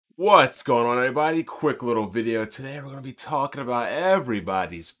What's going on, everybody? Quick little video. Today we're going to be talking about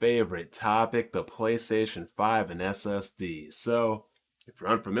everybody's favorite topic, the PlayStation 5 and SSD. So, if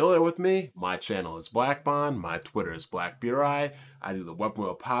you're unfamiliar with me, my channel is Blackbond, my Twitter is BlackBeerEye. I do the Weapon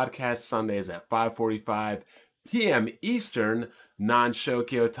Wheel podcast Sundays at 5:45 p.m. Eastern,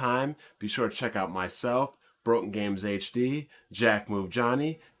 non-Shokyo time. Be sure to check out myself, Broken Games HD, Jack Move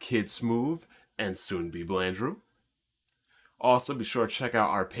Johnny, Kid Smooth, and soon be Blandrew. Also, be sure to check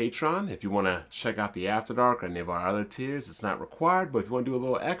out our Patreon if you want to check out the After Dark or any of our other tiers. It's not required, but if you want to do a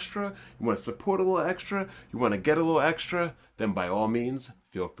little extra, you want to support a little extra, you want to get a little extra, then by all means,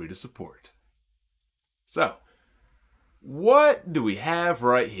 feel free to support. So, what do we have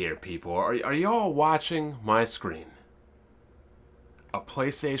right here, people? Are you all watching my screen? A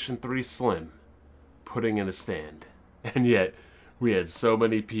PlayStation 3 Slim putting in a stand. And yet, we had so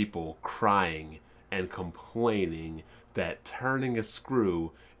many people crying and complaining that turning a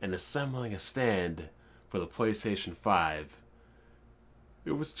screw and assembling a stand for the PlayStation 5,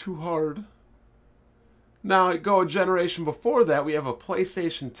 it was too hard. Now, go a generation before that, we have a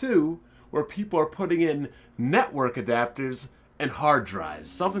PlayStation 2 where people are putting in network adapters and hard drives,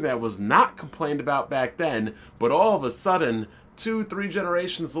 something that was not complained about back then, but all of a sudden, 2-3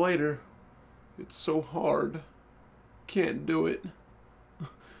 generations later, it's so hard. Can't do it.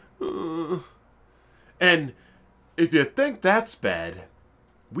 And if you think that's bad,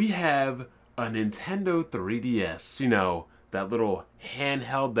 we have a Nintendo 3DS. You know, that little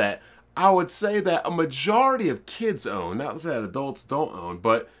handheld that I would say that a majority of kids own. Not to say that adults don't own,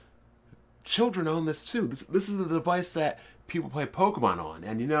 but children own this too. This is the device that people play Pokemon on.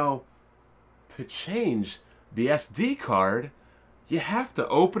 And you know, to change the SD card, you have to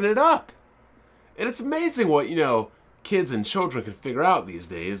open it up. And it's amazing what, you know, kids and children can figure out these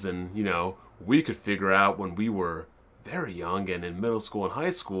days. And, you know, we could figure out when we were very young and in middle school and high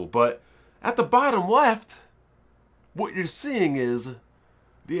school. But at the bottom left, what you're seeing is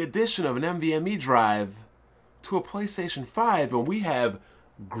the addition of an NVMe drive to a PlayStation 5, and we have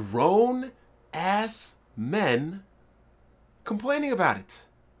grown-ass men complaining about it.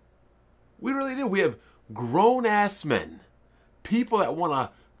 We really do. We have grown-ass men, people that want to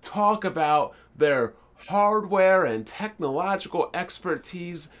talk about their hardware and technological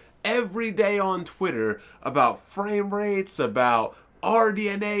expertise every day on Twitter about frame rates, about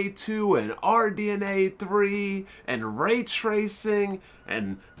RDNA 2 and RDNA 3 and ray tracing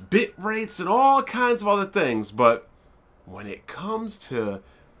and bit rates and all kinds of other things. But when it comes to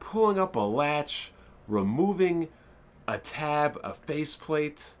pulling up a latch, removing a tab, a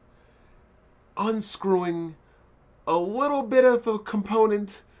faceplate, unscrewing a little bit of a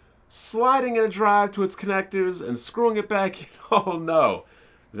component, sliding in a drive to its connectors and screwing it back in, oh no.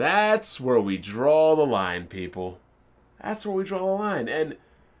 That's where we draw the line, people. That's where we draw the line. And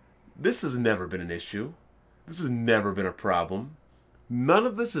this has never been an issue. This has never been a problem. None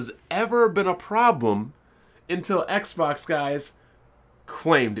of this has ever been a problem until Xbox guys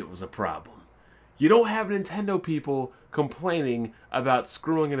claimed it was a problem. You don't have Nintendo people complaining about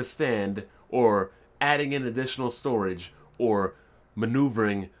screwing in a stand or adding in additional storage or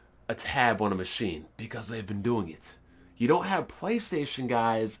maneuvering a tab on a machine because they've been doing it. You don't have PlayStation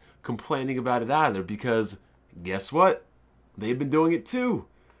guys complaining about it either because, guess what? They've been doing it too.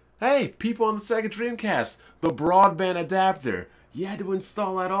 Hey, people on the Sega Dreamcast, the broadband adapter, you had to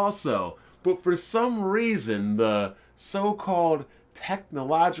install that also. But for some reason, the so-called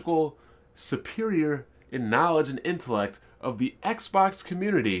technological superior in knowledge and intellect of the Xbox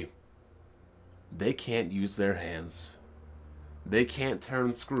community, they can't use their hands. They can't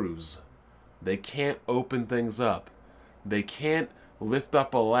turn screws. They can't open things up. They can't lift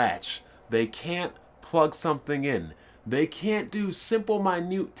up a latch. They can't plug something in. They can't do simple,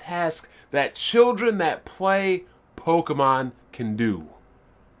 minute tasks that children that play Pokemon can do.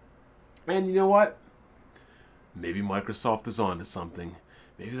 And you know what? Maybe Microsoft is onto something.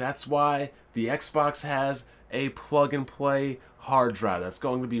 Maybe that's why the Xbox has a plug-and-play hard drive that's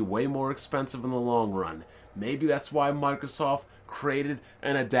going to be way more expensive in the long run. Maybe that's why Microsoft created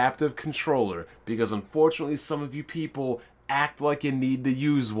an adaptive controller, because unfortunately some of you people act like you need to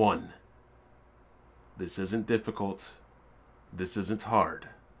use one. This isn't difficult. This isn't hard.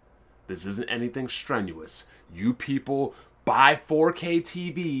 This isn't anything strenuous. You people buy 4K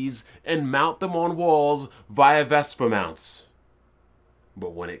TVs and mount them on walls via Vespa mounts.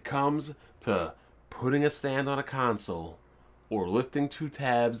 But when it comes to putting a stand on a console, or lifting 2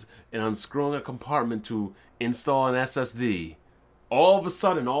 tabs and unscrewing a compartment to install an SSD, all of a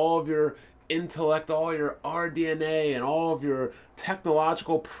sudden all of your intellect, all your RDNA, and all of your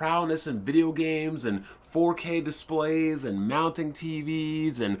technological prowess in video games and 4K displays and mounting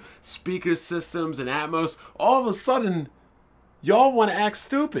TVs and speaker systems and Atmos, all of a sudden, y'all want to act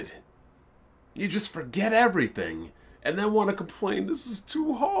stupid. You just forget everything and then want to complain, this is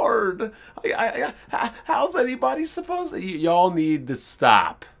too hard. How's anybody supposed to? Y'all need to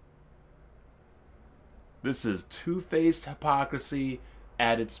stop. This is two-faced hypocrisy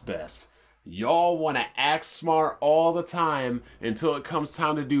at its best. Y'all want to act smart all the time until it comes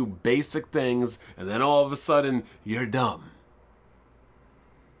time to do basic things, and then all of a sudden, you're dumb.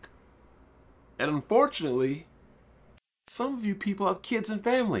 And unfortunately, some of you people have kids and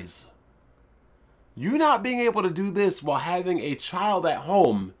families. You not being able to do this while having a child at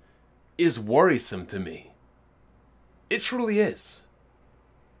home is worrisome to me. It truly is.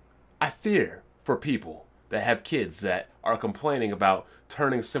 I fear for people that have kids that are complaining about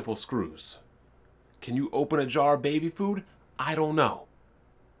turning simple screws. Can you open a jar of baby food? I don't know.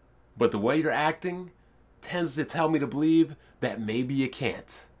 But the way you're acting tends to tell me to believe that maybe you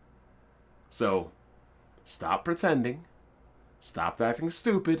can't. So, stop pretending. Stop acting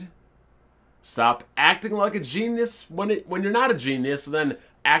stupid. Stop acting like a genius when you're not a genius, and then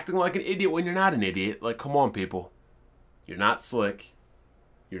acting like an idiot when you're not an idiot. Like, come on, people. You're not slick.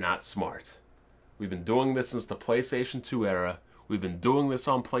 You're not smart. We've been doing this since the PlayStation 2 era. We've been doing this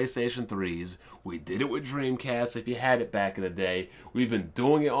on PlayStation 3s. We did it with Dreamcast if you had it back in the day. We've been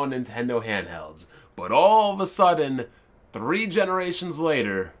doing it on Nintendo handhelds. But all of a sudden, 3 generations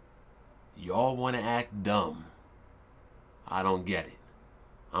later, y'all want to act dumb. I don't get it.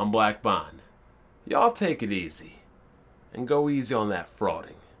 I'm Black Bond. Y'all take it easy. And go easy on that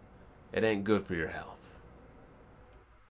frauding. It ain't good for your health.